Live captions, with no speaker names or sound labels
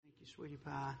Sweetie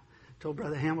pie. Told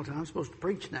Brother Hamilton I'm supposed to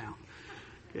preach now.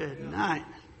 Good night.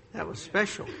 That was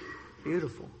special.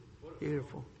 Beautiful.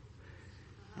 Beautiful.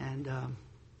 And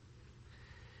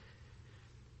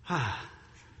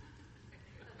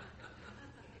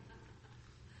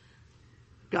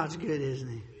God's good, isn't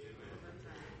He?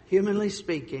 Humanly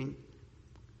speaking,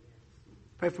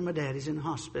 pray for my dad. He's in the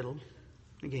hospital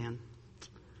again.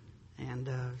 And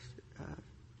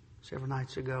several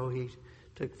nights ago, he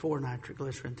took 4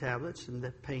 nitroglycerin tablets, and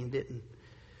the pain didn't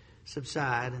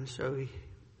subside. And so he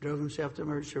drove himself to the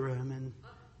emergency room, and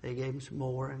they gave him some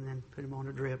more, and then put him on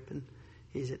a drip, and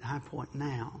he's at high point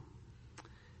now.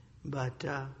 But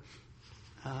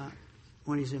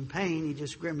when he's in pain, he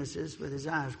just grimaces with his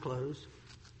eyes closed.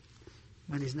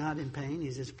 When he's not in pain,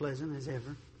 he's as pleasant as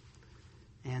ever.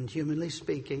 And humanly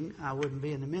speaking, I wouldn't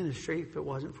be in the ministry if it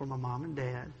wasn't for my mom and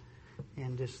dad,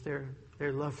 and just their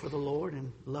love for the Lord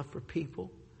and love for people.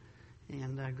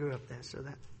 And I grew up there, so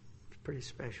that's a pretty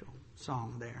special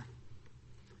song there.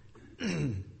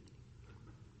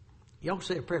 Y'all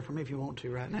say a prayer for me if you want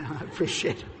to right now. I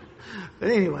appreciate it.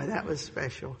 But anyway, that was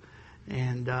special.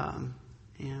 And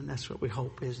that's what we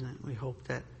hope, isn't it? We hope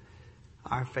that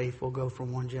our faith will go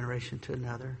from one generation to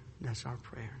another. That's our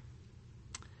prayer.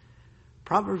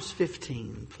 Proverbs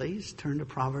 15, please. Turn to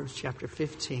Proverbs chapter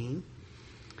 15.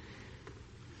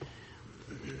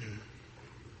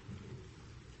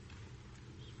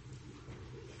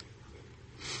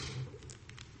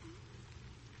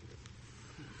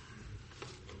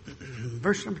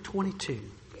 Verse number 22.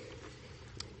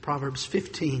 Proverbs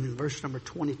 15 and verse number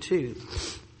 22.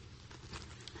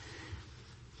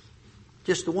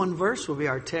 Just the one verse will be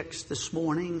our text this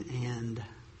morning, and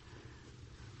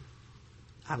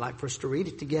I'd like for us to read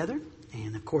it together.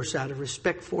 And of course, out of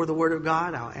respect for the Word of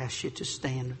God, I'll ask you to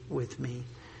stand with me.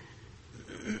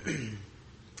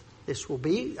 This will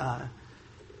be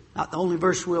not the only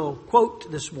verse we'll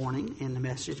quote this morning in the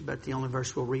message, but the only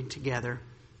verse we'll read together.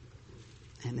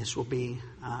 And this will be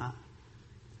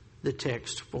the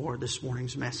text for this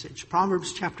morning's message.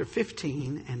 Proverbs chapter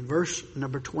 15 and verse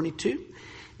number 22.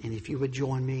 And if you would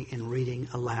join me in reading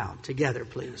aloud together,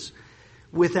 please.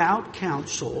 Without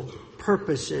counsel,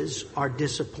 purposes are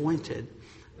disappointed,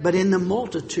 but in the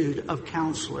multitude of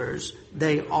counselors,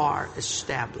 they are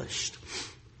established.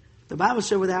 The Bible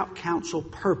said without counsel,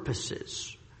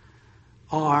 purposes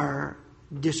are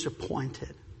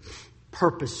disappointed.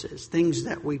 Purposes, things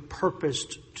that we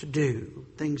purposed to do,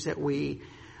 things that we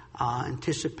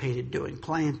anticipated doing,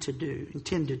 planned to do,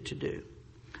 intended to do.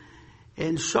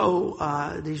 And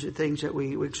so these are things that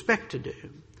we expect to do.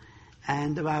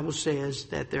 And the Bible says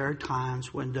that there are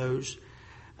times when those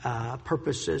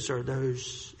purposes or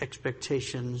those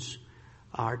expectations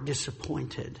are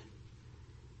disappointed.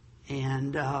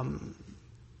 And I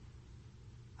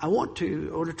want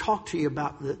to talk to you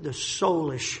about the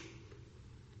soulish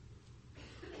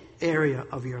area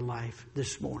of your life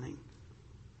this morning.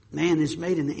 Man is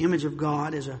made in the image of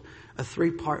God as a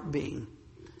 3-part being.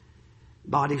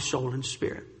 Body, soul, and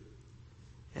spirit.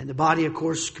 And the body, of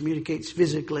course, communicates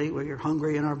physically. We're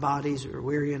hungry in our bodies, we're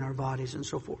weary in our bodies, and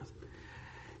so forth.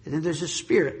 And then there's a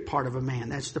spirit part of a man.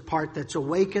 That's the part that's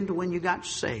awakened when you got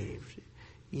saved.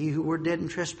 Ye who were dead in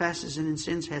trespasses and in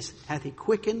sins hath He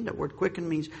quickened. That word quickened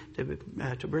means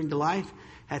to bring to life.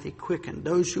 Hath He quickened.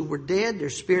 Those who were dead, their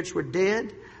spirits were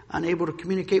dead, unable to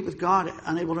communicate with God,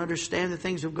 unable to understand the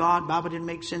things of God. Bible didn't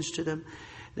make sense to them.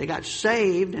 They got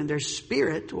saved and their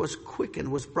spirit was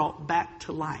quickened, was brought back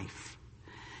to life.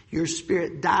 Your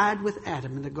spirit died with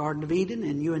Adam in the Garden of Eden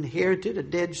and you inherited a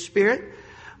dead spirit.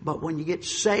 But when you get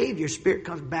saved, your spirit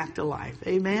comes back to life.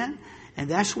 Amen? And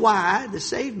that's why the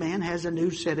saved man has a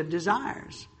new set of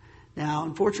desires. Now,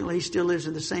 unfortunately, he still lives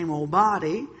in the same old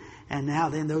body. And now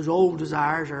then those old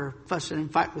desires are fussing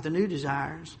and fighting with the new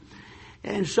desires.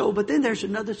 And so, but then there's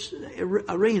another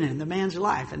arena in the man's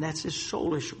life, and that's his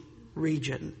soulish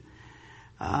region.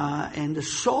 And the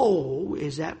soul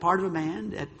is that part of a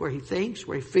man where he thinks,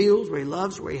 where he feels, where he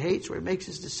loves, where he hates, where he makes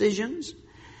his decisions.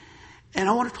 And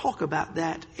I want to talk about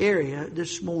that area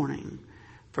this morning.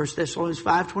 1 Thessalonians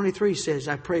 5:23 says,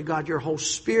 I pray God your whole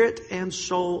spirit and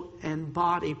soul and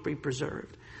body be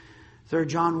preserved. 3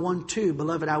 John 1:2,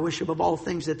 Beloved, I wish above all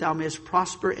things that thou mayest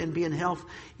prosper and be in health,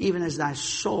 even as thy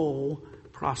soul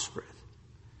prospereth.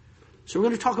 So we're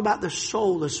going to talk about the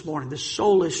soul this morning, the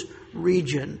soulish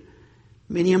region.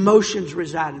 Many emotions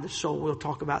reside in the soul we'll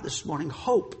talk about this morning.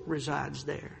 Hope resides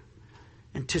there.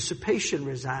 Anticipation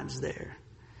resides there.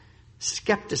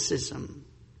 Skepticism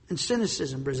and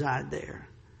cynicism reside there,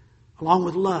 along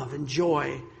with love and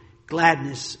joy,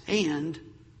 gladness, and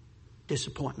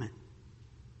disappointment,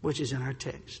 which is in our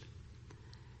text.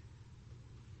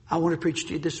 I want to preach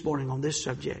to you this morning on this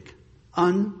subject,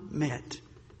 unmet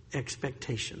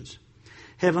expectations.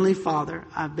 Heavenly Father,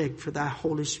 I beg for thy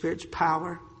Holy Spirit's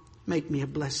power. Make me a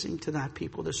blessing to thy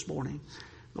people this morning.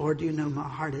 Lord, you know my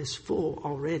heart is full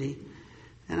already,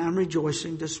 and I'm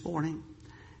rejoicing this morning.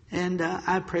 And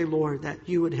I pray, Lord, that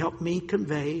you would help me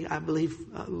convey, I believe,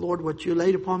 Lord, what you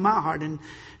laid upon my heart in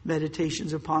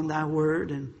meditations upon thy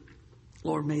word. And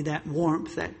Lord, may that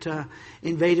warmth that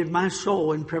invaded my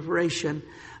soul in preparation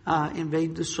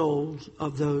invade the souls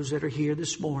of those that are here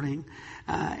this morning.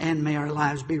 And may our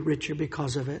lives be richer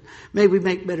because of it. May we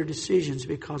make better decisions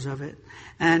because of it.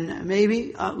 And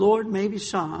maybe, Lord, maybe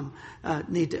some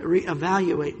need to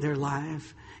reevaluate their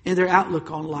life and their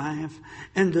outlook on life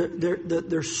and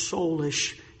their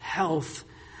soulish health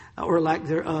or lack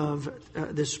thereof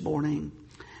this morning.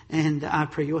 And I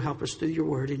pray you'll help us through your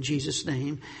word in Jesus'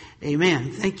 name.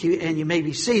 Amen. Thank you. And you may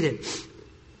be seated.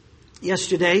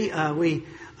 Yesterday, we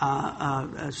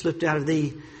slipped out of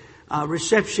the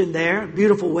reception there.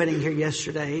 Beautiful wedding here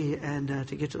yesterday. And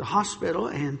to get to the hospital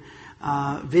and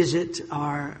visit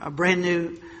our brand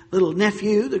new little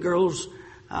nephew. The girls,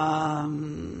 I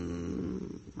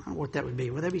don't know what that would be.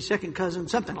 Would that be second cousin?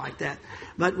 Something like that.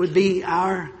 But would be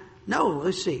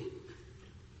let's see.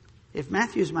 If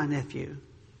Matthew's my nephew,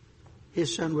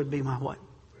 his son would be my what?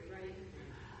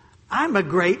 I'm a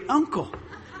great uncle.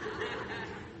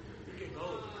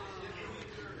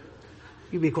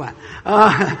 You be quiet.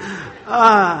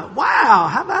 Wow,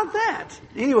 how about that?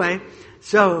 Anyway,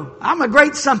 so I'm a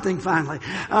great something finally.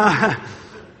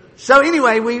 So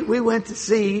anyway, we went to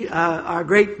see our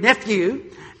great nephew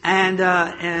and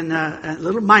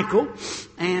little Michael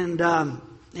and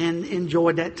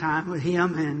enjoyed that time with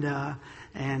him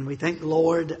and we thank the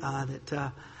Lord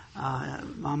that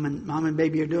mom and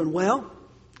baby are doing well.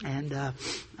 And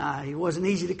he wasn't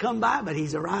easy to come by, but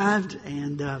he's arrived,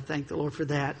 and thank the Lord for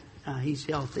that. He's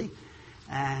healthy.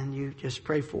 And you just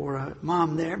pray for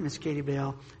mom there, Miss Katie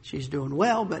Bell. She's doing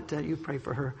well, but you pray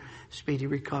for her speedy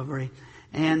recovery.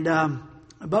 And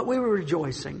but we were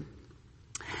rejoicing.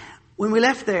 When we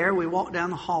left there, we walked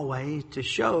down the hallway to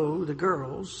show the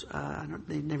girls,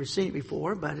 they'd never seen it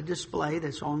before, but a display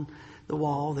that's on the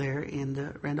wall there in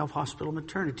the Randolph Hospital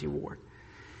maternity ward.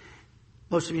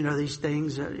 Most of you know these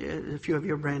things. A few of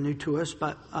you are brand new to us.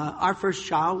 But our first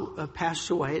child passed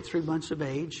away at 3 months of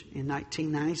age in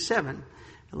 1997.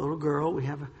 A little girl. We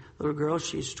have a little girl.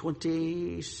 She's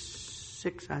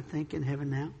 26, I think, in heaven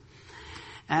now.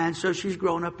 And so she's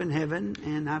grown up in heaven.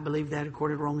 And I believe that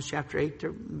according to Romans chapter 8, the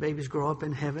babies grow up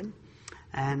in heaven.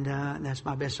 And that's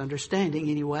my best understanding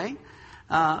anyway.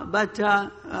 But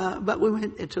we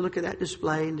went to look at that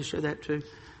display and to show that to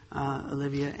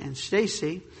Olivia and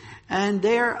Stacy. And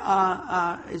there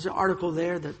is an article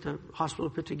there that the hospital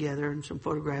put together and some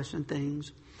photographs and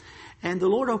things. And the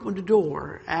Lord opened a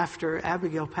door after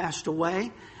Abigail passed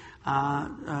away.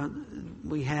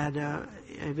 We had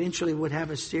eventually would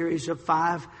have a series of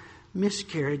 5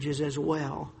 miscarriages as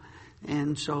well.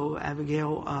 And so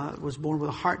Abigail was born with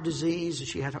a heart disease.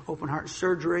 She had open heart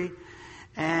surgery.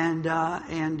 And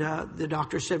the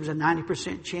doctor said it was a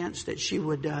 90% chance that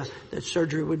that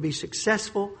surgery would be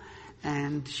successful.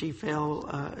 And she fell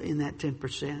in that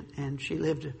 10%. And she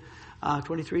lived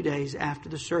 23 days after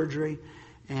the surgery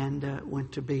and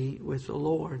went to be with the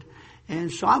Lord.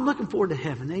 And so I'm looking forward to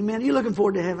heaven. Amen. You looking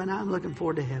forward to heaven? I'm looking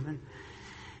forward to heaven.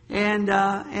 And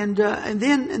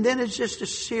then it's just a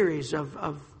series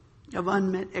of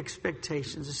unmet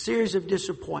expectations, a series of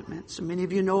disappointments. And many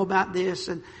of you know about this,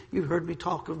 and you've heard me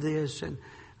talk of this. And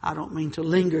I don't mean to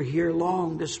linger here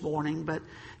long this morning, but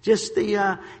just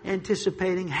the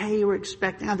anticipating, hey, we're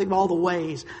expecting. I think of all the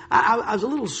ways. I was a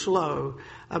little slow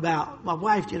about my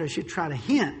wife. She'd try to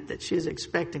hint that she was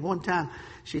expecting. One time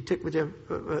she took me to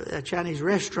a Chinese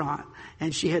restaurant,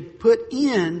 and she had put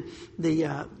in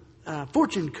the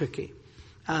fortune cookie.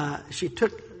 She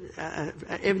took,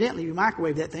 evidently you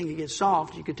microwave that thing, it gets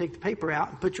soft. You could take the paper out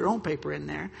and put your own paper in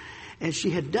there. And she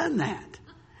had done that.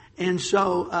 And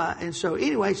so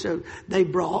anyway, so they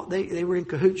were in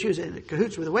cahoots. She was in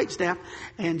cahoots with the waitstaff,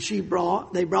 and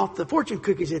they brought the fortune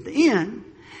cookies at the end,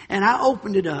 and I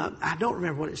opened it up. I don't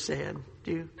remember what it said.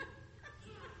 Do you?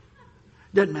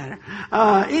 Doesn't matter.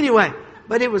 Anyway,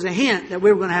 but it was a hint that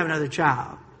we were going to have another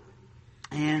child.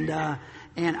 And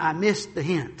I missed the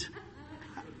hint.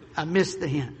 And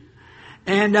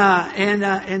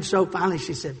so finally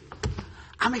she said,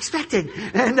 I'm expecting.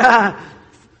 And,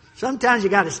 sometimes you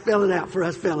got to spell it out for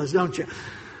us fellas, don't you?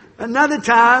 Another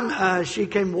time, she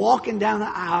came walking down the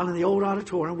aisle in the old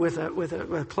auditorium with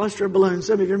a cluster of balloons.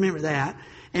 Some of you remember that,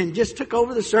 and just took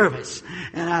over the service.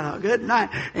 And I thought, good night.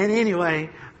 And anyway,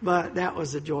 but that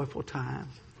was a joyful time.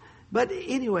 But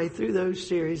anyway, through those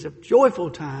series of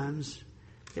joyful times,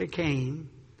 there came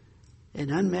an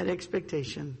unmet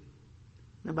expectation.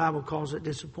 The Bible calls it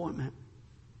disappointment.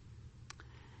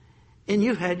 And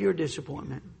you've had your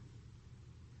disappointment.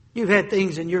 You've had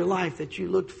things in your life that you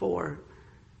looked for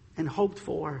and hoped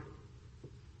for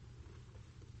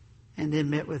and then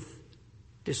met with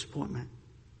disappointment.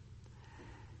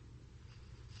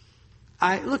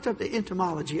 I looked up the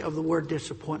etymology of the word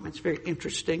disappointment. It's very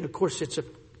interesting. Of course,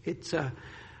 it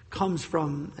comes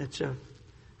from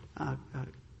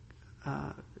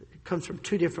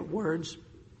two different words,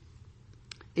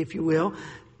 if you will.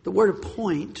 The word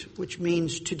appoint, which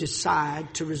means to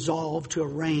decide, to resolve, to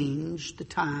arrange the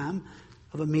time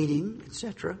of a meeting,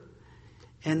 etc.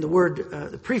 And the word,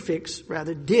 the prefix,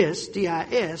 rather, dis,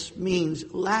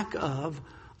 means lack of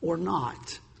or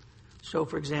not. So,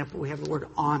 for example, we have the word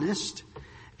honest,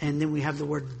 and then we have the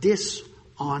word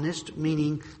dishonest,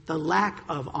 meaning the lack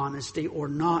of honesty or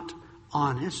not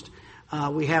honest.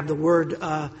 We have the word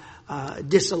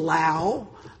disallow,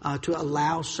 to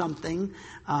allow something,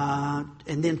 and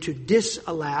then to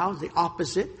disallow, the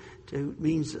opposite,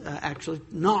 means actually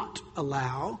not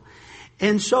allow.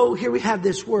 And so here we have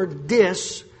this word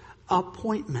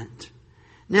disappointment.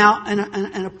 Now,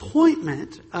 an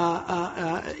appointment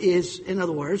is, in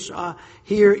other words,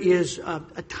 here is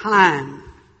a time,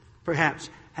 perhaps,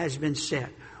 has been set,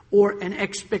 or an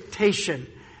expectation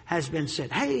has been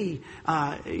set. Hey,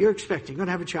 you're expecting, you're going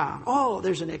to have a child. Oh,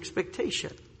 there's an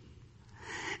expectation.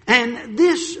 And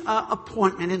this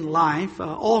appointment in life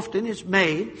often is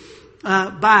made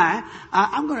by,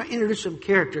 I'm going to introduce some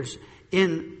characters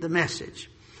in the message.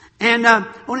 And I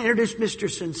want to introduce Mr.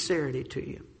 Sincerity to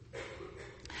you.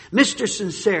 Mr.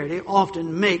 Sincerity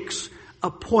often makes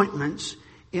appointments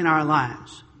in our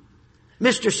lives.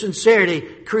 Mr. Sincerity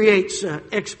creates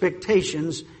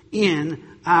expectations in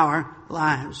our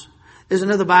lives. There's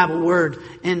another Bible word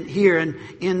in here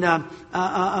in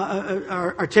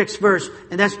our text verse,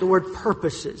 and that's the word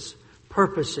purposes.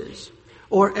 Purposes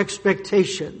or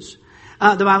expectations.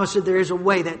 The Bible said there is a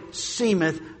way that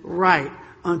seemeth right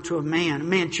unto a man. A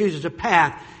man chooses a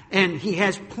path, and he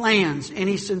has plans, and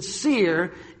he's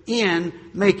sincere in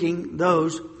making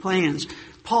those plans.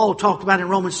 Paul talked about in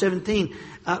Romans 7,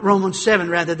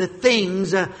 the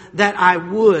things that I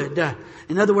would.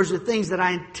 In other words, the things that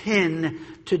I intend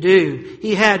to do.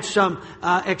 He had some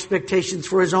expectations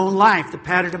for his own life, the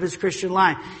pattern of his Christian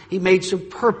life. He made some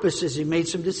purposes. He made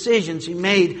some decisions. He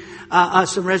made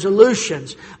some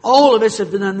resolutions. All of us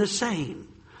have done the same.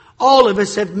 All of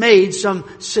us have made some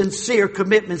sincere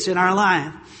commitments in our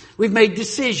life. We've made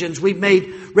decisions. We've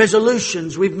made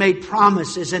resolutions. We've made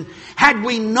promises. And had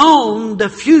we known the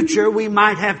future, we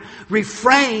might have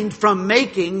refrained from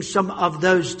making some of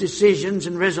those decisions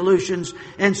and resolutions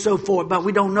and so forth. But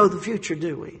we don't know the future,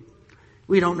 do we?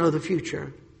 We don't know the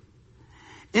future.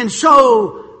 And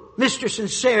so, Mr.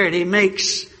 Sincerity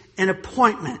makes an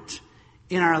appointment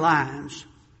in our lives.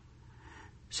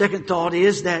 Second thought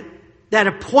is that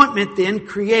appointment then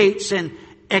creates an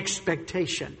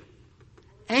expectation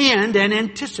and an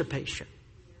anticipation.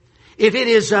 If it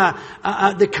is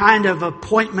the kind of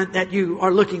appointment that you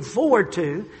are looking forward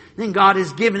to, then God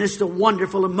has given us the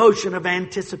wonderful emotion of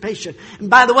anticipation. And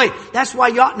by the way, that's why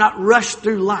you ought not rush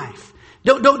through life.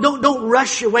 Don't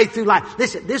rush your way through life.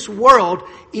 Listen, this world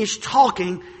is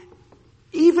talking,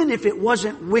 even if it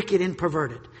wasn't wicked and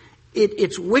perverted.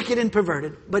 It's wicked and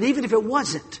perverted, but even if it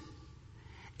wasn't,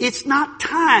 it's not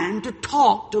time to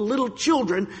talk to little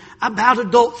children about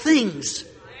adult things.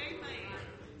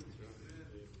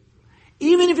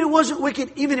 Even if it wasn't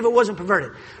wicked, even if it wasn't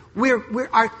perverted.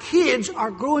 Our kids are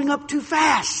growing up too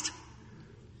fast.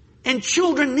 And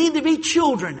children need to be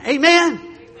children. Amen?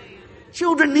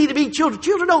 Children need to be children.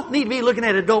 Children don't need to be looking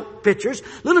at adult pictures.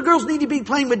 Little girls need to be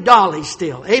playing with dollies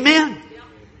still. Amen?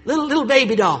 Little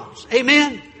baby dolls.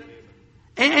 Amen?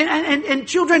 And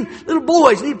children, little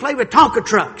boys need to play with Tonka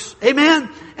trucks. Amen?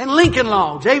 And Lincoln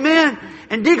logs. Amen?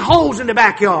 And dig holes in the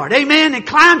backyard. Amen? And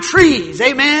climb trees.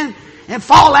 Amen? And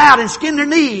fall out and skin their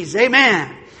knees.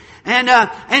 Amen.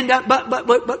 But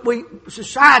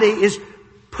society is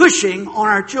pushing on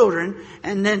our children,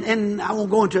 and I won't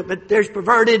go into it, but there's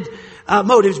perverted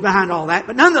motives behind all that.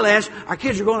 But nonetheless, our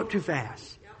kids are going up too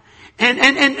fast.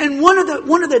 And one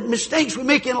of the mistakes we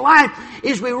make in life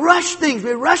is we rush things,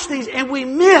 and we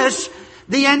miss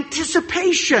the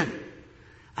anticipation.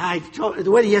 The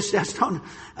wedding yesterday, I was talking,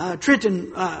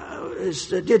 Trenton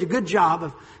did a good job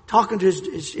of talking to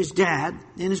his dad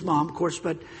and his mom, of course,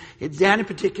 but his dad in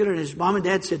particular, and his mom and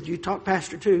dad said, "You talk,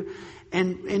 Pastor, too."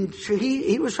 And so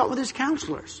he was talking with his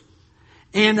counselors.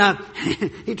 And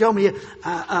he told me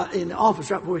in the office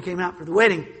right before we came out for the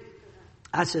wedding,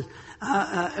 I said,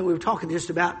 we were talking just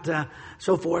about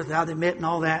so forth, how they met and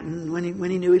all that, and when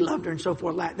he knew he loved her and so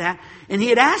forth like that. And he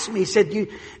had asked me, he said,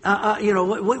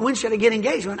 when should I get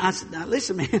engaged? And I said, now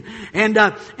listen, man, and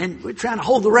we're trying to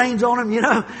hold the reins on him,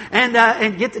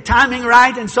 and get the timing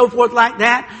right and so forth like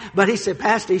that. But he said,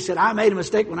 Pastor, he said, I made a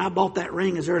mistake when I bought that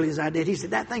ring as early as I did. He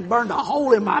said, that thing burned a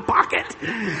hole in my pocket.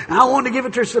 I wanted to give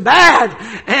it to her so bad.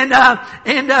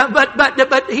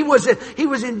 But he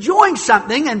was enjoying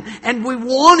something, and we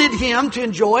wanted him to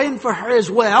enjoy, and for her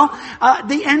as well,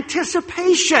 the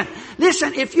anticipation.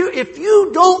 Listen, if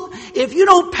you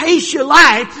don't pace your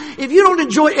life, if you don't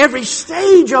enjoy every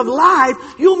stage of life,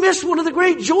 you'll miss one of the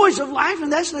great joys of life,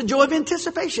 and that's the joy of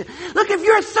anticipation. Look, if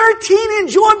you're 13,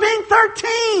 enjoy being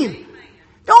 13.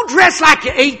 Don't dress like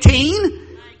you're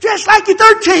 18. Dress like you're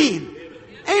 13.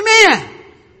 Amen.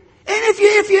 And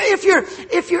if you're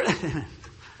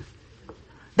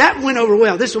that went over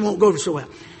well. This one won't go over so well.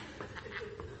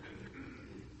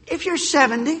 If you're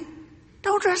 70,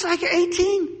 don't dress like you're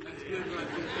 18.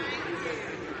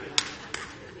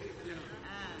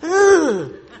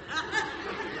 Ugh.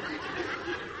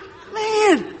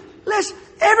 Man, listen,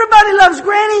 everybody loves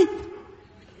Granny.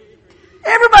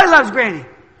 Everybody loves Granny.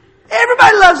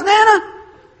 Everybody loves Nana.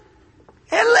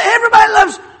 Everybody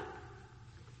loves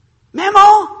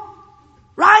Memo.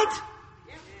 Right?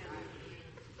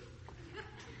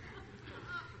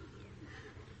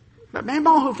 But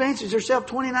Memo, who fancies herself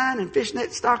 29 and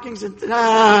fishnet stockings and... you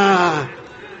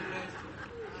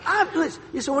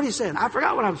said, what are you saying? I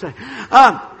forgot what I'm saying.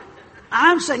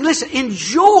 I'm saying, listen,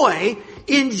 enjoy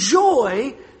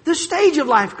the stage of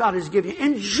life God has given you.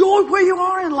 Enjoy where you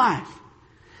are in life.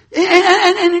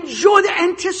 And enjoy the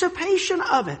anticipation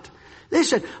of it.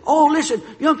 Listen,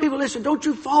 young people, listen, don't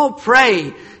you fall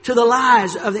prey to the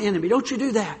lies of the enemy. Don't you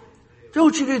do that.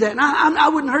 Don't you do that. And I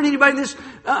wouldn't hurt anybody in this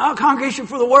congregation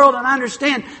for the world. And I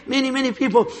understand many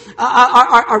people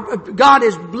God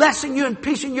is blessing you and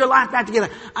piecing your life back together.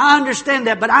 I understand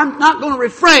that. But I'm not going to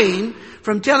refrain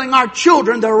from telling our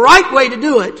children the right way to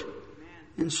do it.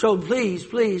 And so please,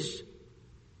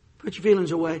 put your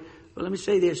feelings away. But let me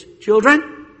say this.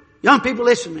 Children, young people,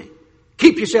 listen to me.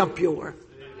 Keep yourself pure.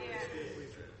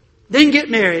 Then get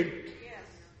married.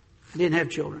 And then have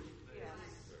children.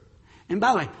 And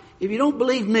by the way, if you don't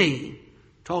believe me,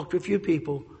 talk to a few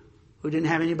people who didn't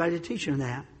have anybody to teach them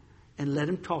that, and let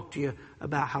them talk to you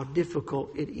about how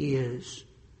difficult it is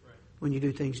when you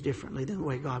do things differently than the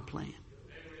way God planned.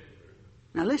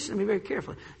 Now listen to me very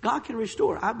carefully. God can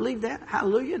restore. I believe that.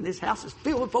 Hallelujah. And this house is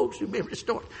filled with folks who've been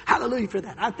restored. Hallelujah for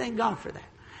that. I thank God for that.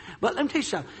 But let me tell you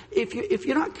something. If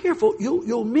you're not careful,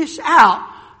 you'll miss out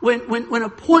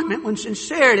when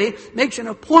sincerity makes an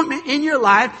appointment in your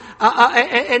life,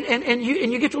 and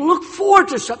you get to look forward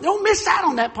to something. Don't miss out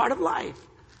on that part of life.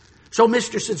 So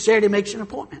Mr. Sincerity makes an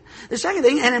appointment. The second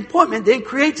thing, an appointment then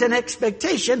creates an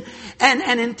expectation and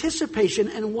an anticipation.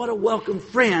 And what a welcome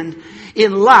friend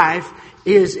in life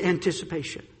is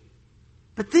anticipation.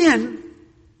 But then,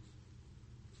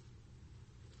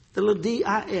 the little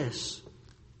DIS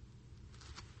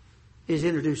is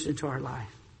introduced into our life.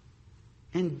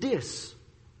 And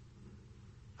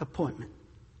disappointment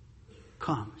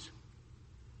comes.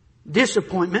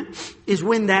 Disappointment is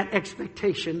when that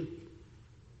expectation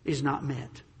is not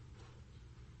met.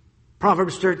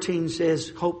 Proverbs 13 says,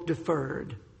 hope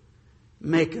deferred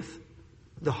maketh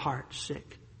the heart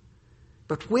sick.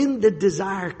 But when the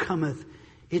desire cometh,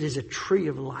 it is a tree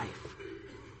of life.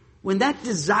 When that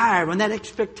desire, when that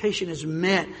expectation is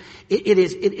met,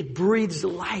 it breathes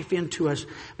life into us.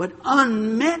 But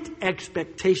unmet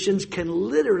expectations can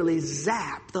literally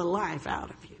zap the life out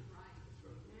of you.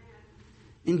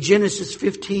 In Genesis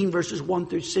 15 verses 1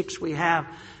 through 6, we have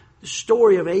the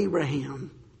story of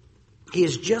Abraham. He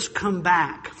has just come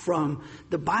back from,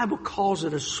 the Bible calls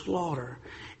it a slaughter.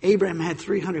 Abraham had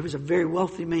 300, he was a very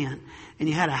wealthy man, and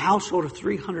he had a household of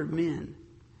 300 men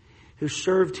who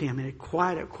served him in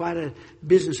quite a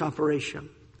business operation.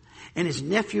 And his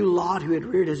nephew Lot, who had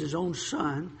reared as his own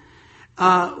son,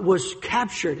 was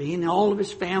captured. He and all of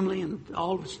his family and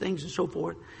all of his things and so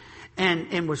forth,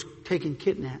 and was taken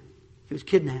kidnapped. He was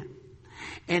kidnapped.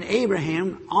 And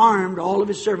Abraham armed all of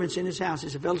his servants in his house. He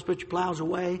said, fellas, put your plows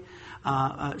away,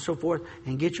 so forth,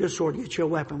 and get you a sword, get you a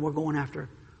weapon. We're going after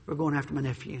my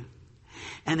nephew.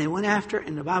 And they went after,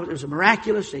 and the Bible, it was a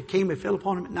miraculous. They came, they fell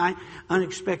upon him at night,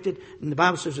 unexpected. And the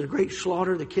Bible says it was a great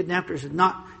slaughter. The kidnappers had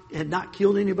not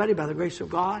killed anybody by the grace of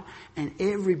God. And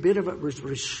every bit of it was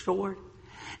restored.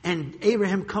 And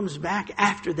Abraham comes back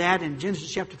after that in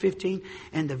Genesis chapter 15.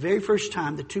 And the very first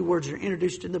time the two words are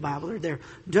introduced in the Bible, they're there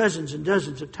dozens and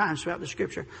dozens of times throughout the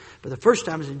Scripture. But the first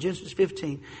time is in Genesis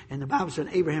 15. And the Bible said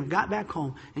Abraham got back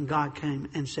home and God came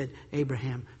and said,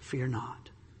 Abraham, fear not.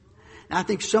 Now, I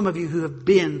think some of you who have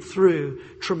been through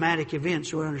traumatic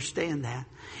events will understand that.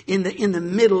 In the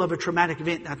middle of a traumatic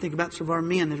event, I think about some of our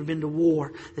men that have been to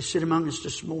war that sit among us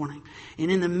this morning. And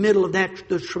in the middle of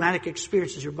those traumatic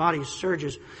experiences, your body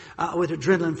surges with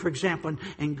adrenaline, for example,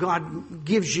 and God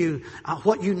gives you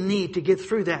what you need to get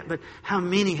through that. But how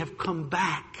many have come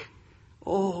back?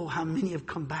 Oh, how many have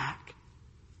come back?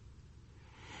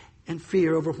 And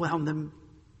fear overwhelmed them,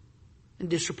 and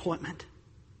disappointment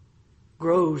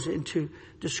grows into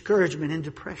discouragement and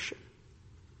depression.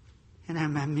 And how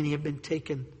many have been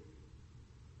taken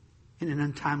in an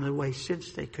untimely way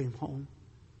since they came home.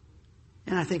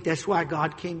 And I think that's why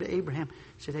God came to Abraham.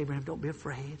 He said, Abraham, don't be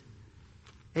afraid.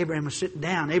 Abraham was sitting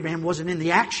down. Abraham wasn't in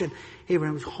the action.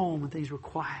 Abraham was home and things were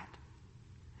quiet.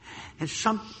 And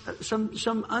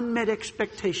some unmet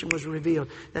expectation was revealed.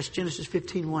 That's Genesis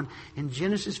 15:1. In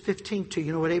Genesis 15:2,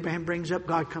 you know what Abraham brings up?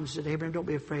 God comes and said, Abraham, don't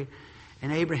be afraid.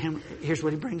 And Abraham, here's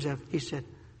what he brings up. He said,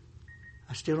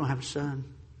 I still don't have a son.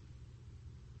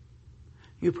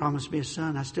 You promised me a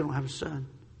son. I still don't have a son.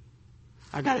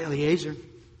 I got Eliezer.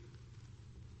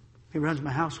 He runs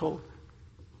my household.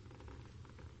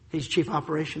 He's chief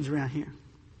operations around here.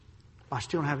 I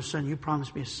still don't have a son. You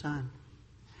promised me a son.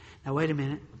 Now wait a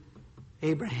minute.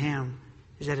 Abraham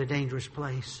is at a dangerous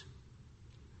place.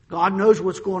 God knows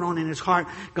what's going on in his heart.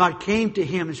 God came to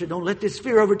him and said, don't let this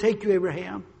fear overtake you,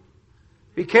 Abraham.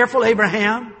 Be careful,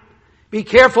 Abraham. Be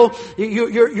careful.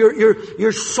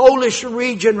 Your soulish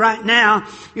region right now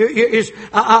is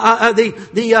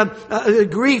the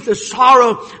grief, the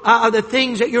sorrow, the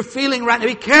things that you're feeling right now.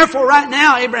 Be careful right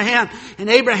now, Abraham. And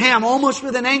Abraham, almost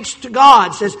with an angst to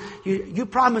God, says, "You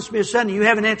promised me a son, and you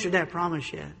haven't answered that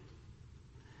promise yet."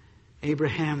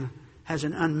 Abraham has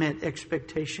an unmet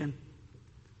expectation.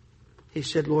 He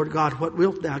said, "Lord God, what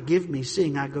wilt thou give me,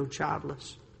 seeing I go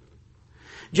childless?"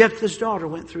 Jephthah's daughter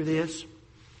went through this.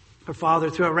 Her father,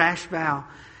 through a rash vow,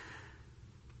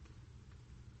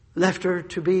 left her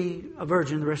to be a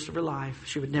virgin the rest of her life.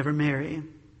 She would never marry.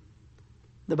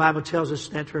 The Bible tells us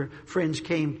that her friends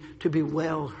came to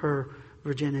bewail her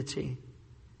virginity,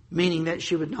 meaning that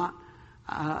she would not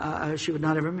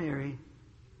ever marry.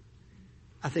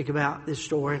 I think about this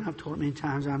story, and I've told it many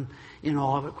times. I'm in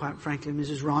awe of it, quite frankly.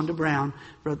 Mrs. Rhonda Brown,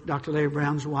 Dr. Larry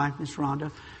Brown's wife, Miss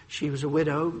Rhonda, she was a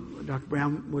widow. Dr.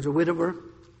 Brown was a widower.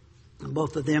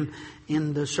 Both of them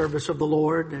in the service of the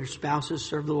Lord. Their spouses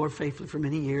served the Lord faithfully for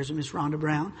many years. And Miss Rhonda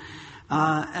Brown,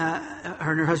 her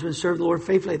and her husband served the Lord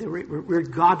faithfully. They were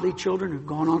godly children who've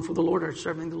gone on for the Lord, are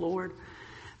serving the Lord.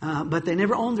 But they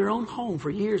never owned their own home for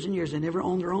years and years. They never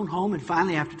owned their own home. And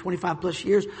finally, after 25 plus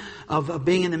years of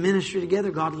being in the ministry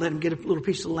together, God let them get a little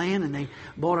piece of land, and they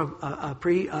bought a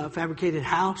prefabricated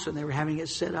house, and they were having it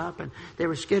set up, and they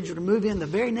were scheduled to move in the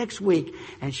very next week,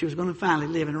 and she was going to finally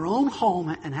live in her own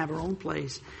home and have her own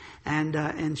place.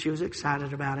 And she was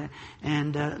excited about it.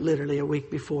 And literally a week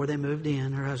before they moved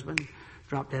in, her husband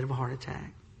dropped dead of a heart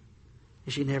attack.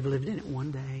 And she never lived in it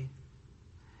one day.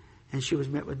 And she was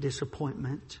met with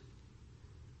disappointment.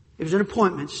 It was an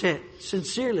appointment set,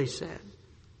 sincerely set.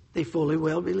 They fully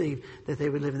well believed that they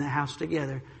would live in the house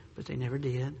together, but they never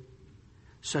did.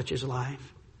 Such is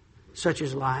life. Such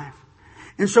is life.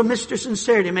 And so Mr.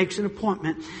 Sincerity makes an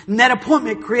appointment. And that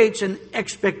appointment creates an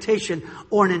expectation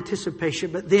or an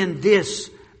anticipation. But then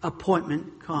this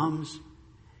appointment comes.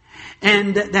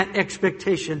 And that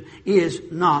expectation is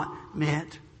not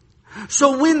met.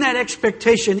 So when that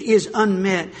expectation is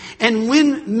unmet, and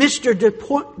when Mr.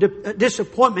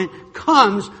 Disappointment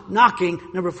comes knocking,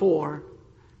 number 4,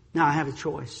 now I have a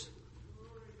choice.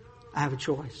 I have a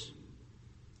choice.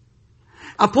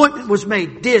 Appointment was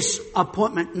made.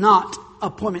 Disappointment, not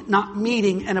appointment, not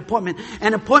meeting an appointment.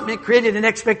 An appointment created an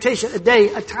expectation, a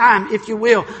day, a time, if you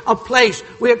will, a place.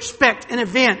 We expect an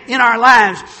event in our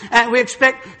lives, and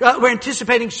we're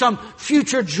anticipating some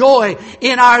future joy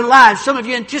in our lives. Some of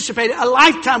you anticipated a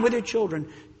lifetime with your children.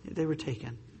 They were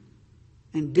taken.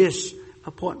 And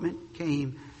disappointment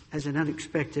came as an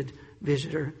unexpected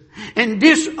visitor. And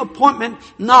disappointment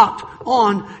knocked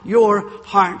on your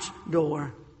heart's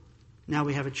door. Now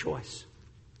we have a choice.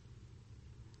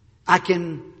 I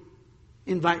can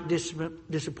invite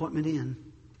disappointment in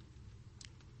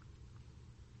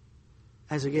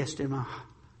as a guest in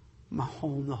my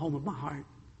home, the home of my heart.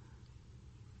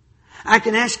 I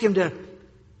can ask him to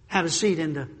have a seat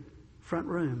in the front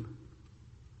room.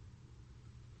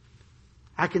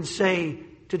 I can say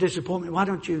to disappointment. Why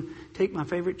don't you take my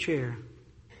favorite chair?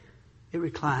 It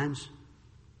reclines.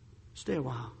 Stay a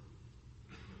while.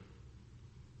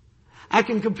 I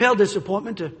can compel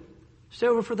disappointment to stay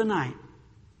over for the night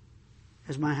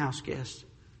as my house guest.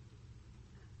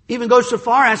 Even go so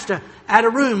far as to add a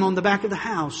room on the back of the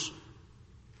house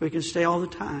where we can stay all the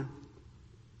time.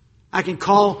 I can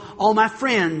call all my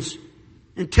friends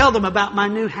and tell them about my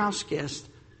new house guest.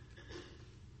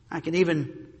 I can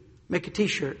even make a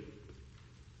t-shirt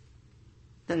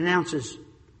that announces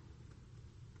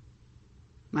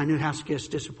my new house guest's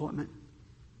disappointment.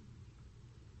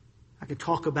 I can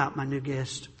talk about my new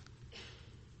guest.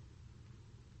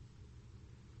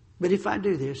 But if I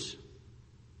do this,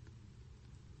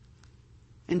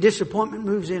 and disappointment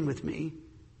moves in with me,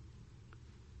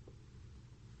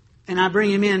 and I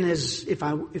bring him in as,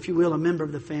 if you will, a member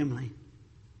of the family,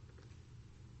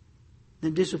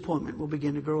 then disappointment will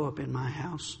begin to grow up in my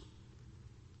house.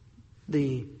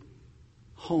 The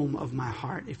home of my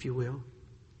heart, if you will.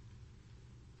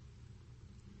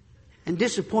 And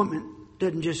disappointment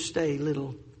doesn't just stay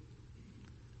little.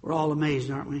 We're all amazed,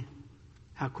 aren't we?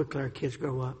 How quickly our kids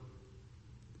grow up.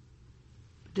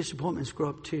 But disappointments grow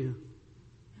up too.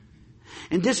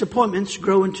 And disappointments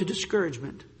grow into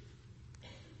discouragement.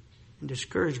 And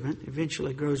discouragement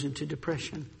eventually grows into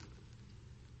depression.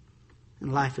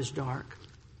 And life is dark.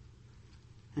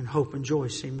 And hope and joy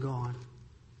seem gone.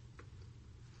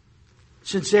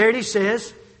 Sincerity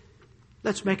says,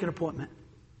 let's make an appointment.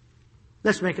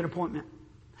 Let's make an appointment.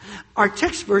 Our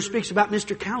text verse speaks about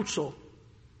Mr. Counsel.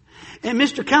 And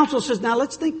Mr. Counsel says, now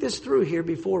let's think this through here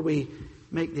before we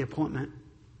make the appointment.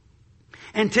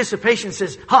 Anticipation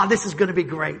says, this is going to be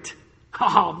great.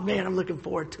 Oh man, I'm looking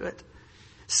forward to it.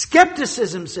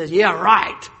 Skepticism says, yeah,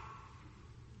 right.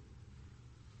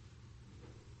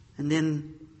 And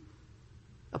then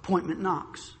appointment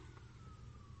knocks.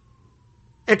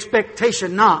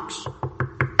 Expectation knocks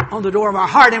on the door of our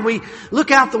heart, and we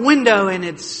look out the window and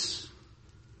it's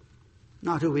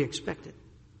not who we expected.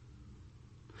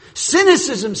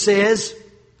 Cynicism says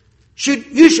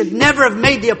you should never have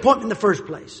made the appointment in the first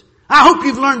place. I hope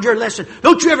you've learned your lesson.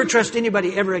 Don't you ever trust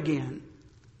anybody ever again.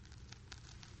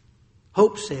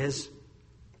 Hope says,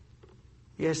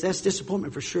 yes, that's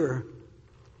disappointment for sure,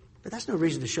 but that's no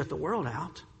reason to shut the world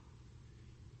out.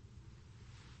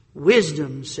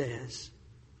 Wisdom says,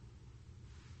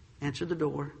 answer the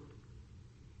door.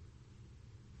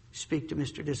 Speak to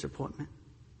Mr. Disappointment.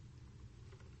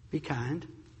 Be kind.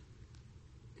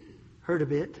 Hurt a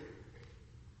bit.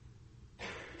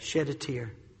 Shed a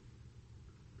tear.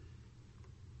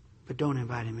 But don't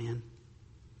invite him in.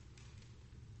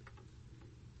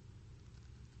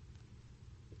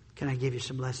 Can I give you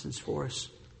some lessons for us?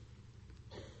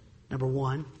 Number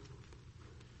one,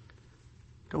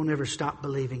 don't ever stop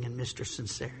believing in Mr.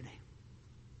 Sincerity.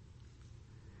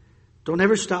 Don't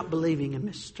ever stop believing in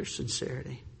Mr.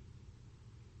 Sincerity.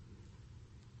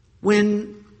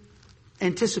 When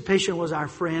anticipation was our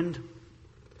friend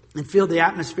and filled the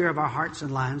atmosphere of our hearts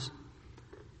and lives,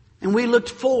 and we looked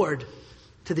forward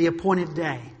to the appointed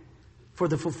day for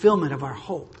the fulfillment of our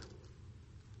hope.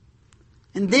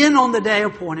 And then on the day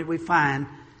appointed, we find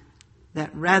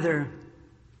that rather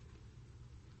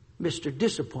Mr.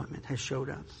 Disappointment has showed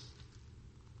up.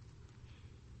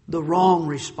 The wrong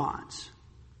response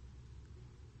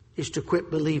is to quit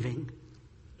believing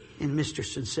in Mr.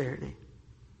 Sincerity.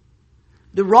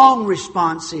 The wrong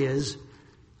response is,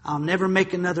 I'll never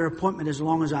make another appointment as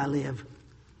long as I live.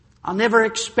 I'll never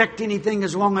expect anything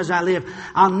as long as I live.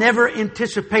 I'll never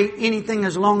anticipate anything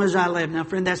as long as I live. Now,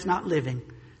 friend, that's not living.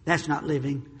 That's not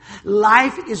living.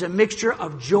 Life is a mixture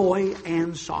of joy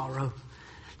and sorrow.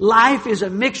 Life is a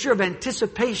mixture of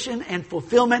anticipation and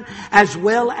fulfillment as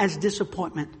well as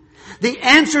disappointment. The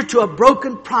answer to a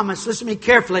broken promise, listen to me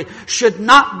carefully, should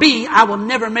not be, I will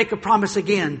never make a promise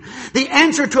again. The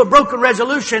answer to a broken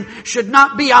resolution should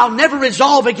not be, I'll never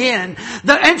resolve again.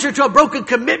 The answer to a broken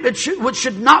commitment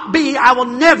should not be, I will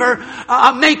never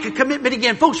make a commitment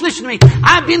again. Folks, listen to me.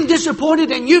 I've been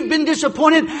disappointed and you've been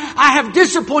disappointed. I have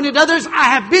disappointed others.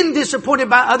 I have been disappointed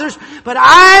by others. But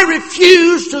I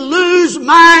refuse to lose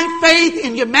my faith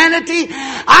in humanity.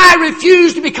 I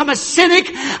refuse to become a cynic.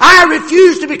 I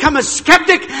refuse to become a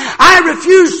skeptic. I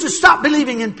refuse to stop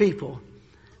believing in people.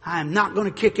 I am not going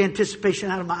to kick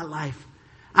anticipation out of my life.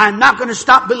 I'm not going to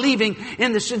stop believing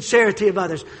in the sincerity of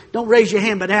others. Don't raise your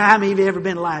hand, but how many of you ever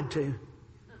been lied to?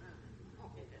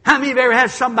 How many of you ever had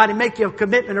somebody make you a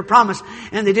commitment or promise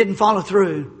and they didn't follow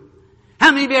through?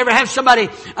 How many of you ever have somebody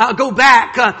go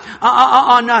back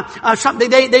on something?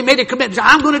 They made a commitment.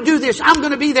 I'm going to do this. I'm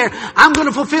going to be there. I'm going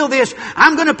to fulfill this.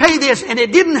 I'm going to pay this. And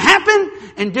it didn't happen.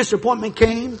 And disappointment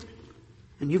came.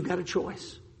 And you've got a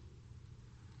choice.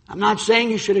 I'm not saying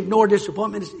you should ignore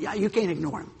disappointment. Yeah, you can't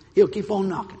ignore him. He'll keep on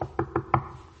knocking.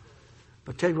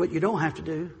 But tell you what you don't have to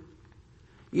do.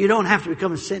 You don't have to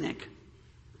become a cynic.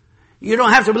 You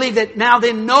don't have to believe that now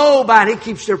then nobody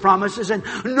keeps their promises and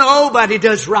nobody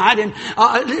does right. And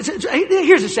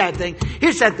here's the sad thing.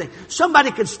 Here's the sad thing.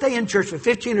 Somebody could stay in church for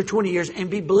 15 or 20 years and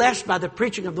be blessed by the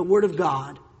preaching of the Word of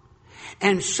God.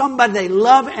 And somebody they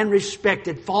love and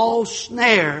respected fall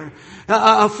to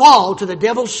the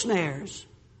devil's snares.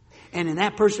 And in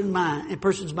that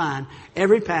person's mind,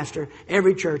 every pastor,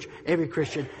 every church, every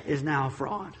Christian is now a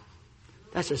fraud.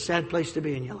 That's a sad place to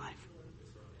be in your life.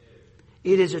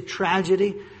 It is a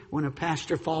tragedy when a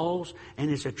pastor falls,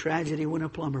 and it's a tragedy when a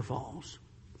plumber falls.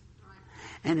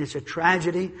 And it's a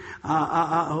tragedy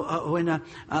when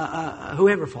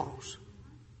whoever falls.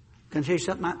 Can I tell you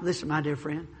something? Listen, my dear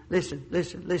friend.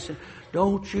 Listen.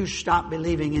 Don't you stop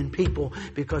believing in people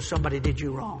because somebody did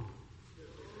you wrong.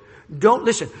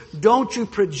 Don't you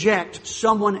project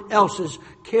someone else's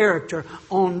character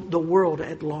on the world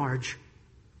at large.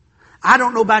 I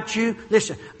don't know about you.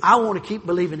 Listen, I want to keep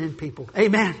believing in people.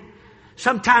 Amen.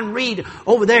 Sometime read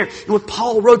over there what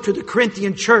Paul wrote to the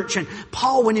Corinthian church. And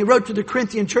Paul, when he wrote to the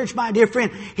Corinthian church, my dear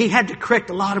friend, he had to correct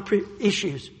a lot of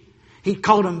issues. He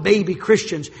called them baby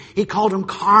Christians. He called them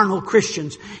carnal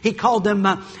Christians. He called them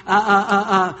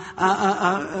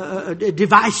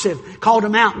divisive. Called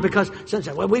them out because some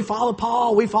said, well, we follow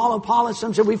Paul, we follow Apollos.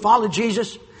 Some said we follow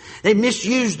Jesus. They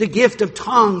misused the gift of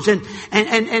tongues and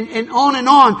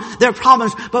on their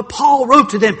problems. But Paul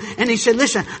wrote to them and he said,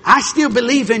 listen, I still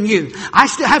believe in you. I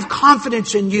still have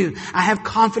confidence in you. I have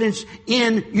confidence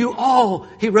in you all.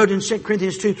 He wrote in 2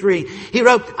 Corinthians 2:3. He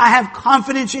wrote, I have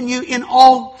confidence in you in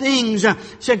all things.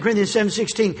 2 Corinthians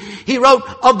 7:16. He wrote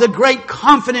of the great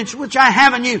confidence which I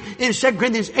have in you in 2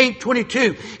 Corinthians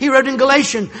 8:22. He wrote in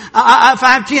Galatians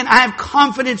 5:10, I have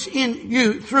confidence in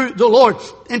you through the Lord.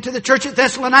 And to the church at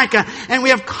Thessalonica, and we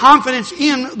have confidence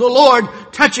in the Lord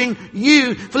touching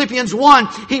you. Philippians 1,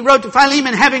 he wrote to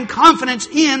Philemon, having confidence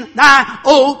in thy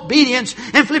obedience.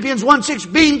 And Philippians 1:6,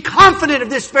 being confident of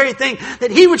this very thing,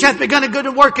 that he which hath begun a good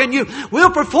work in you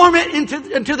will perform it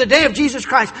unto the day of Jesus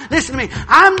Christ. Listen to me.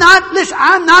 I'm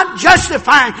not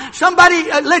justifying.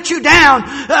 Somebody let you down.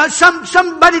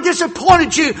 Somebody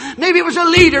disappointed you. Maybe it was a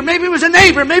leader. Maybe it was a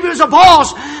neighbor. Maybe it was a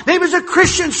boss. Maybe it was a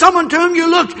Christian, someone to whom you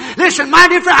looked. Listen, my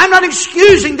dear friend, I'm not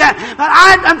excusing that. But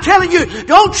I'm telling you,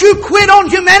 don't you quit on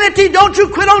humanity. Don't you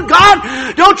quit on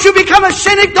God. Don't you become a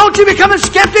cynic. Don't you become a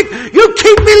skeptic. You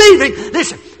keep believing.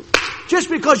 Listen, just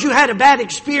because you had a bad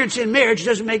experience in marriage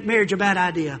doesn't make marriage a bad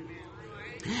idea.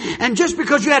 And just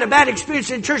because you had a bad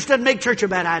experience in church doesn't make church a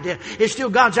bad idea. It's still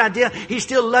God's idea. He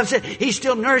still loves it. He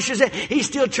still nourishes it. He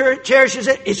still cherishes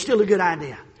it. It's still a good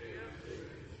idea.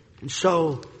 And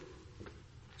so,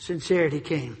 sincerity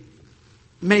came.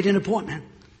 Made an appointment.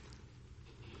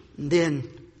 And then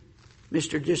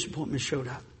Mr. Disappointment showed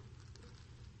up.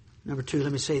 Number 2,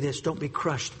 let me say this. Don't be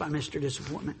crushed by Mr.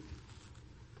 Disappointment.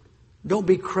 Don't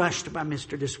be crushed by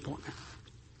Mr. Disappointment.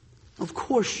 Of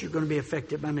course you're going to be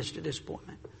affected by Mr.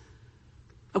 Disappointment.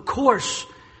 Of course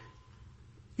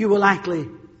you will likely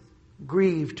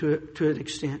grieve to an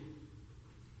extent.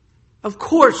 Of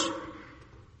course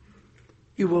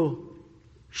you will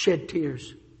shed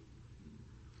tears.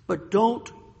 But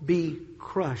don't be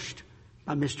crushed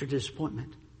by Mr.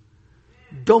 Disappointment.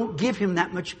 Don't give him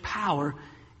that much power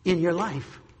in your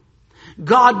life.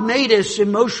 God made us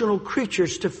emotional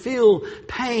creatures to feel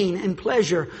pain and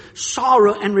pleasure,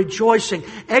 sorrow and rejoicing,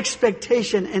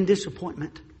 expectation and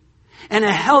disappointment. And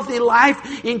a healthy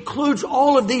life includes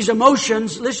all of these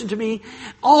emotions, listen to me,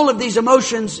 all of these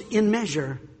emotions in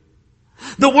measure.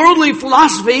 The worldly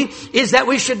philosophy is that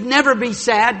we should never be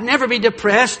sad, never be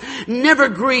depressed, never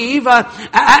grieve.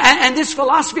 And this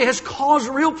philosophy has caused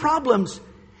real problems.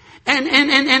 And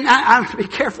I have to be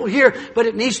careful here, but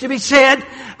it needs to be said.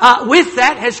 With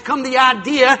that has come the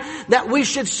idea that we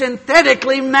should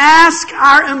synthetically mask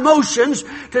our emotions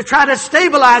to try to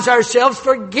stabilize ourselves,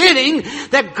 forgetting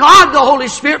that God, the Holy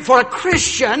Spirit, for a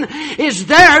Christian, is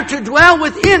there to dwell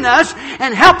within us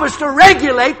and help us to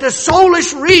regulate the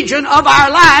soulish region of our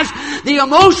lives, the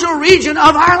emotional region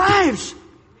of our lives.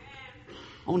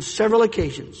 On several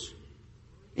occasions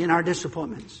in our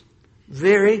disappointments,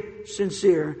 very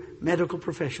sincere medical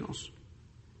professionals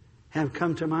have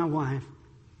come to my wife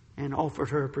and offered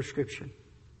her a prescription.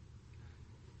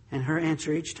 And her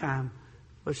answer each time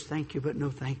was, thank you, but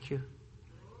no thank you.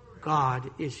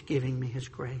 God is giving me His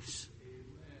grace.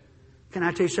 Can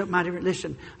I tell you something, my dear?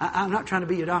 Listen, I'm not trying to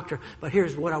be your doctor, but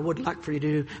here's what I would like for you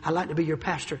to do. I'd like to be your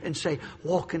pastor and say,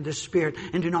 walk in the Spirit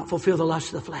and do not fulfill the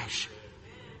lust of the flesh.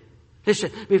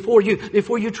 Listen, before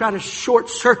you try to short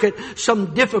circuit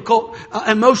some difficult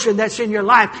emotion that's in your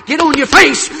life, get on your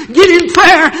face, get in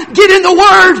prayer, get in the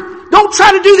Word. Don't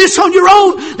try to do this on your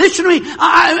own. Listen to me.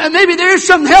 Maybe there is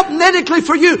some help medically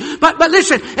for you. But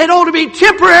listen, it ought to be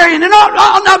temporary and it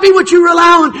ought not be what you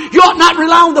rely on. You ought not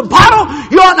rely on the bottle.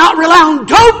 You ought not rely on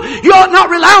dope. You ought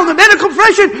not rely on the medical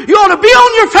profession. You ought to be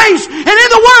on your face and in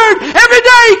the Word every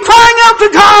day crying out to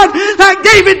God like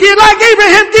David did, like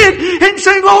Abraham did, and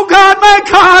saying, oh God, my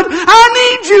God, I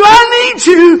need you. I need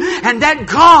you. And that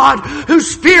God whose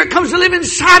Spirit comes to live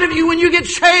inside of you when you get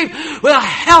saved will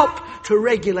help to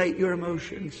regulate your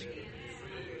emotions.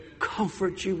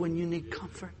 Comfort you when you need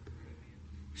comfort.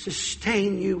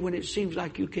 Sustain you when it seems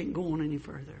like you can't go on any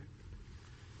further.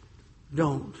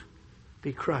 Don't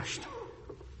be crushed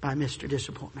by Mr.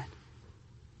 Disappointment.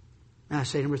 Now I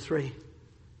say number 3.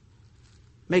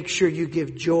 Make sure you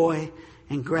give joy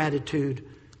and gratitude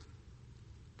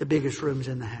the biggest rooms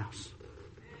in the house.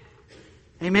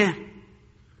 Amen.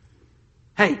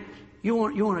 Hey, you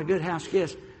want a good house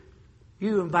guest?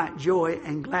 You invite joy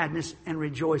and gladness and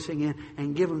rejoicing in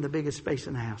and give them the biggest space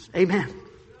in the house. Amen.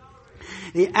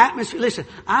 The atmosphere, listen,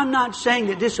 I'm not saying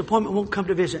that disappointment won't come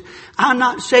to visit. I'm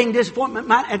not saying disappointment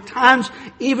might at times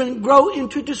even grow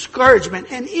into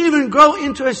discouragement and even grow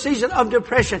into a season of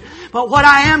depression. But what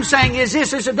I am saying is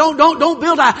this, don't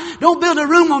build a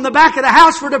room on the back of the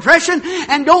house for depression,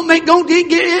 and don't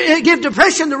give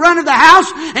depression the run of the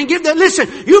house, and listen,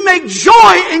 you make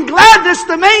joy and gladness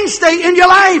the mainstay in your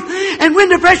life. And when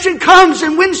depression comes,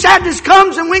 and when sadness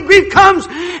comes, and when grief comes,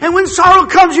 and when sorrow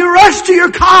comes, you rush to your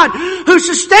God who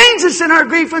sustains us in our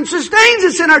grief and sustains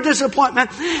us in our disappointment.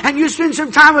 And you spend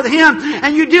some time with Him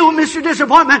and you deal with Mr.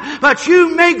 Disappointment, but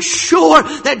you make sure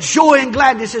that joy and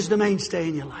gladness is the mainstay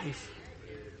in your life.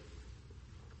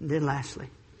 And then lastly,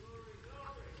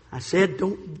 I said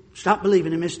don't stop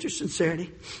believing in Mr.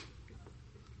 Sincerity.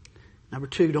 Number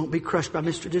 2, don't be crushed by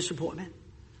Mr. Disappointment.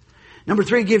 Number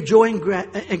 3, give joy and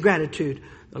gratitude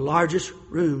the largest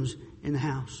rooms in the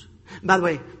house. And by the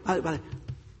way,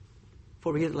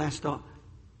 before we get to the last thought,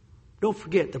 don't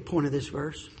forget the point of this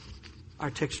verse, our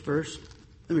text verse.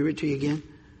 Let me read it to you again.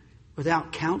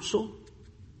 Without counsel,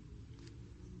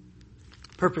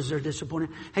 purposes are disappointed.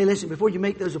 Hey, listen, before you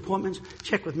make those appointments,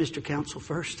 check with Mr. Counsel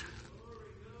first.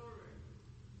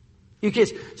 You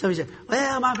kids, somebody said,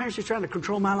 well, my parents are trying to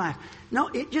control my life. No,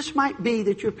 it just might be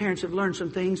that your parents have learned some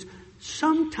things,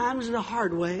 sometimes the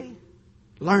hard way,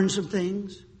 learned some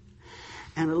things.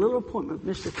 And a little appointment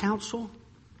with Mr. Counsel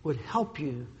would help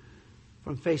you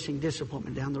from facing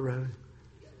disappointment down the road.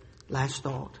 Last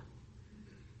thought.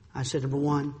 I said, number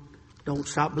 1, don't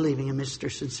stop believing in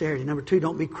Mr. Sincerity. Number 2,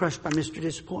 don't be crushed by Mr.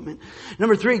 Disappointment.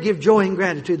 Number 3, give joy and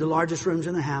gratitude the largest rooms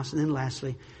in the house. And then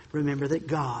lastly, remember that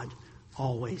God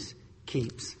always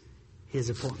keeps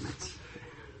His appointments.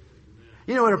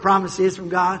 You know what a promise is from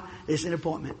God? It's an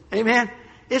appointment. Amen?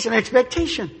 It's an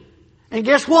expectation. And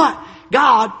guess what?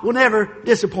 God will never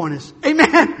disappoint us.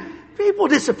 Amen? People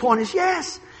disappoint us,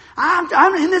 yes.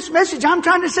 I'm in this message, I'm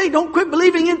trying to say, don't quit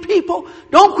believing in people.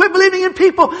 Don't quit believing in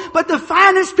people. But the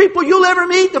finest people you'll ever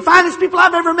meet, the finest people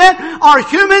I've ever met are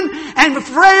human and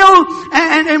frail,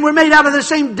 and we're made out of the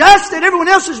same dust that everyone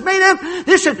else is made of.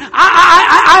 Listen,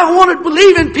 I want to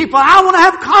believe in people. I want to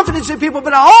have confidence in people,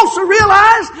 but I also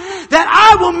realize that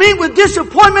I will meet with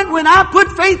disappointment when I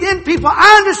put faith in people.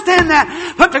 I understand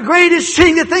that. But the greatest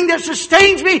thing, the thing that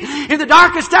sustains me in the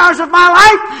darkest hours of my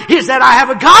life is that I have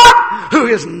a God who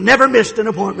is never missed an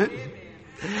appointment.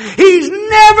 He's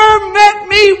never met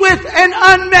me with an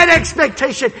unmet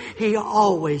expectation. He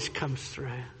always comes through.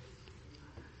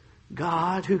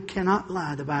 God who cannot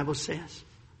lie, the Bible says.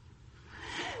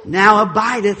 Now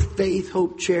abideth faith,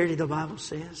 hope, charity, the Bible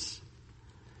says.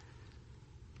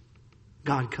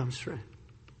 God comes through.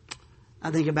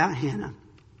 I think about Hannah.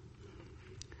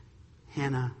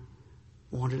 Hannah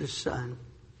wanted a son.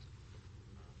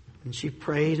 And she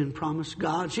prayed and promised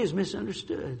God. She was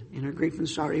misunderstood in her grief and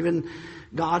sorrow. Even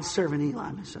God's servant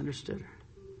Eli misunderstood her.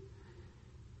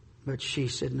 But she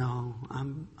said, no,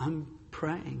 I'm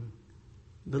praying,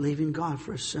 believing God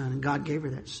for a son. And God gave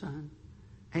her that son.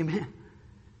 Amen.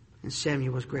 And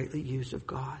Samuel was greatly used of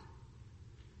God.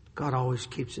 God always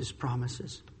keeps His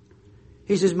promises.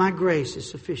 He says, my grace is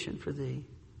sufficient for thee.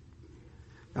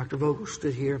 Dr. Vogel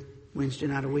stood here Wednesday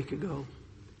night a week ago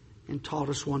and taught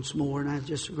us once more, and I have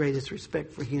just the greatest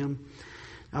respect for him,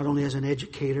 not only as an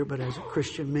educator, but as a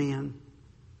Christian man,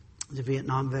 as a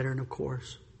Vietnam veteran, of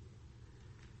course.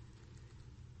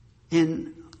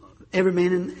 And every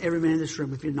man in this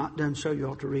room, if you've not done so, you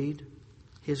ought to read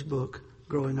his book,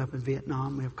 Growing Up in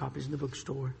Vietnam. We have copies in the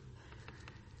bookstore.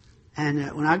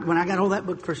 And when I got hold of that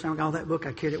book, first time I got hold of that book,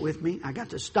 I carried it with me. I got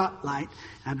to the stoplight.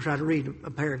 I'd try to read a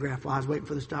paragraph while I was waiting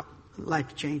for the stop light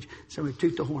to change. Somebody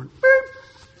toot the horn.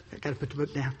 I got to put the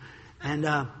book down. And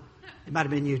it might have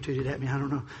been you tooted at me. I don't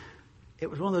know. It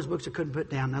was one of those books I couldn't put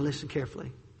down. Now listen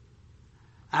carefully.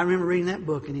 I remember reading that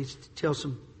book, and he tells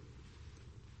some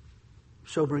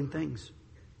sobering things.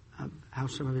 How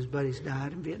some of his buddies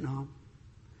died in Vietnam.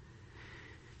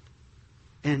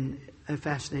 And it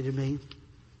fascinated me.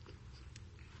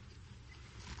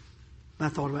 I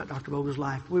thought about Dr. Vogel's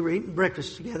life. We were eating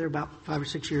breakfast together about 5 or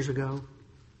 6 years ago.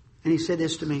 And he said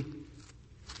this to me.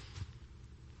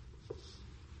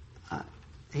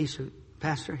 He said,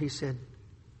 Pastor, he said,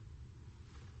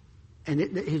 and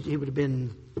he would have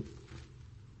been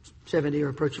 70 or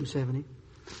approaching 70.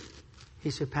 He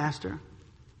said, Pastor,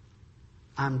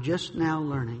 I'm just now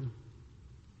learning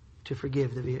to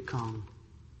forgive the Viet Cong.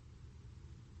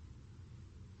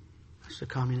 That's the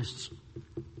communists,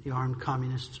 the armed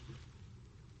communists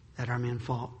that our men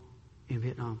fought in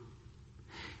Vietnam.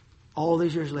 All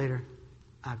these years later,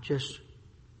 I've just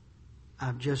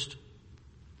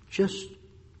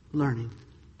learning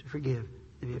to forgive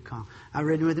the Viet Cong. I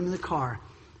read with him in the car,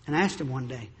 and I asked him one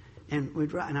day, and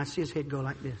I see his head go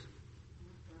like this.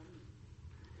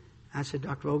 I said,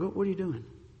 Dr. Vogel, what are you doing?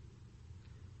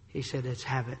 He said, it's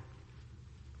habit.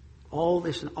 All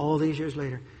this and all these years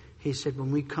later, he said,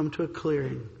 when we come to a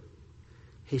clearing,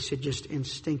 he said, just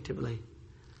instinctively,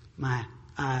 my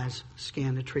eyes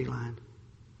scan the tree line,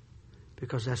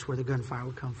 because that's where the gunfire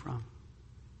would come from.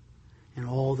 And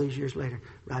all these years later,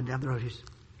 riding down the road, he's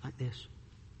like this.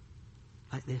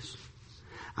 Like this.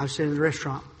 I was sitting in a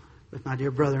restaurant with my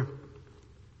dear brother.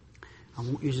 I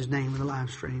won't use his name in the live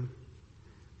stream.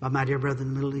 But my dear brother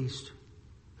in the Middle East,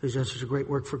 who's done such a great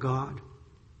work for God.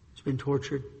 He's been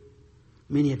tortured.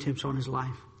 Many attempts on his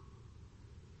life.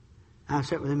 I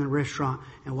sat with him in a restaurant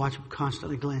and watched him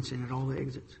constantly glancing at all the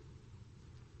exits.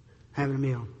 Having a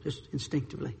meal, just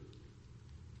instinctively.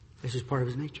 This is part of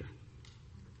his nature.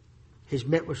 He's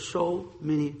met with so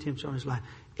many attempts on his life.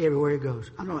 Everywhere he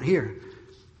goes. I don't know, here.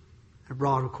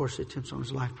 Abroad, of course, the attempts on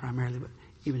his life primarily. But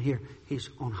even here, he's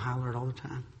on high alert all the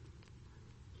time.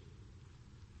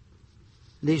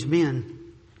 These men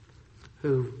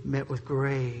who met with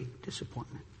great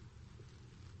disappointment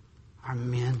are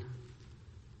men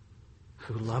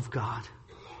who love God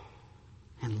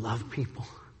and love people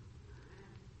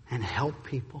and help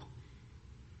people.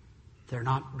 They're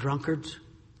not drunkards.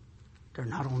 They're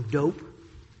not on dope.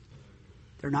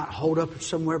 They're not holed up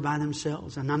somewhere by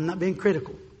themselves. And I'm not being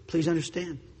critical. Please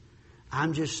understand.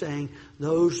 I'm just saying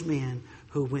those men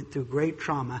who went through great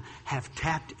trauma have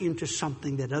tapped into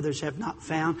something that others have not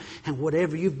found. And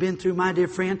whatever you've been through, my dear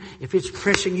friend, if it's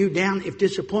pressing you down, if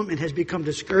disappointment has become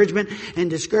discouragement and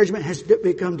discouragement has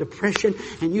become depression,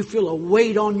 and you feel a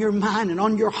weight on your mind and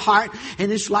on your heart,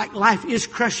 and it's like life is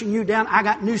crushing you down, I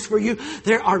got news for you.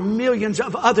 There are millions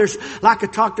of others, like I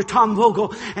talked to Tom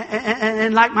Vogel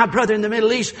and like my brother in the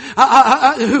Middle East,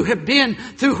 who have been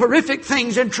through horrific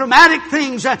things and traumatic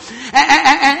things and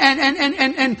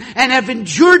have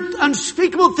endured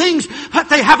unspeakable things, but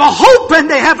they have a hope and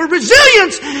they have a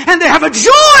resilience and they have a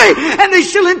joy and they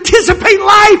still anticipate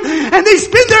life and they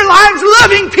spend their lives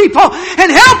loving people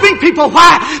and helping people.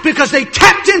 Why? Because they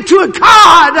tapped into a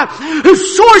God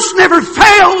whose source never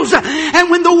fails. And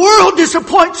when the world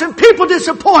disappoints and people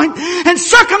disappoint and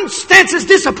circumstances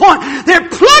disappoint, they're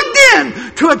plugged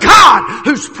in to a God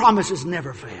whose promises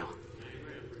never fail.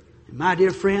 And my dear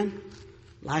friend,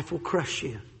 life will crush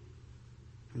you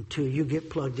until you get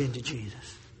plugged into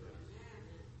Jesus.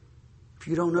 If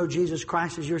you don't know Jesus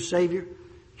Christ as your Savior,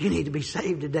 you need to be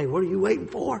saved today. What are you waiting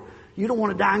for? You don't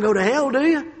want to die and go to hell, do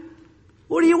you?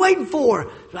 What are you waiting for?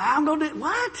 I'm going to...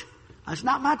 What? That's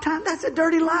not my time. That's a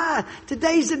dirty lie.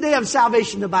 Today's the day of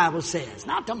salvation, the Bible says.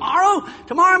 Not tomorrow.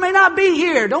 Tomorrow may not be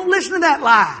here. Don't listen to that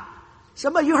lie.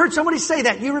 You heard somebody say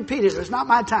that. You repeated it. It's not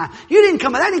my time. That didn't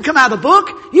come out of the book.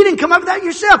 You didn't come up with that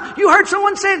yourself. You heard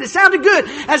someone say it. It sounded good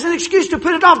as an excuse to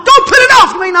put it off. Don't put it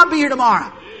off. You may not be here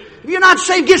tomorrow. If you're not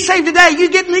saved, get saved today. You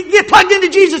get plugged into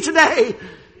Jesus today.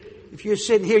 If you're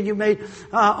sitting here and you made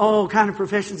all kind of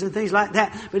professions and things like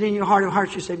that, but in your heart of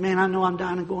hearts you say, man, I know I'm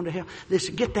dying and going to hell.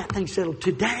 Listen, get that thing settled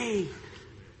today.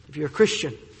 If you're a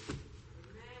Christian,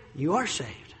 you are saved.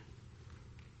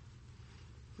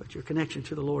 But your connection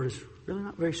to the Lord is really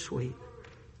not very sweet.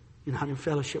 You're not in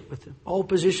fellowship with Him. All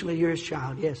positionally, you're His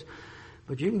child, yes.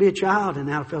 But you can be a child and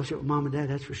out of fellowship with mom and dad,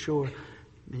 that's for sure.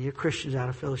 Many are Christians out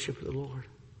of fellowship with the Lord.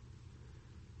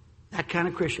 That kind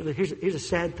of Christian. Here's a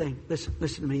sad thing. Listen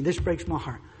to me. This breaks my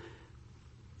heart.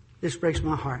 This breaks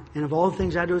my heart. And of all the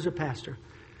things I do as a pastor,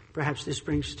 perhaps this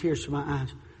brings tears to my eyes.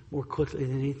 more quickly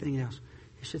than anything else.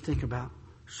 You should think about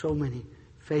so many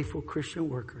faithful Christian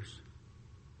workers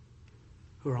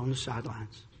who are on the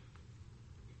sidelines,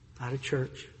 out of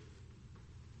church.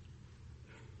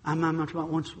 I'm talking about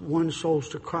once won souls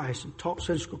to Christ and taught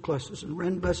Sunday school classes and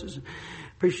ran buses and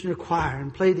preached in a choir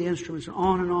and played the instruments and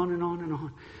on and on and on and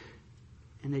on.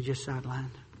 And they just sidelined.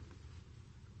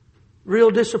 Real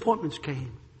disappointments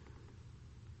came.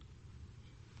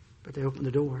 But they opened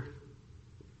the door.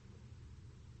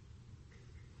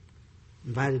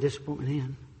 Invited disappointment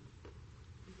in.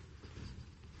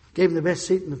 Gave them the best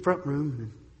seat in the front room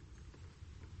and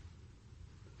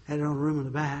had it on a room in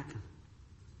the back.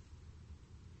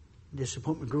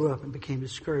 Disappointment grew up and became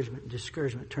discouragement. And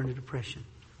discouragement turned to depression.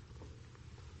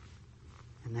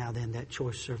 And now then, that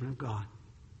choice servant of God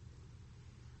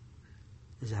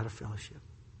is out of fellowship.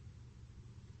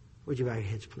 Would you bow your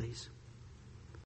heads, please?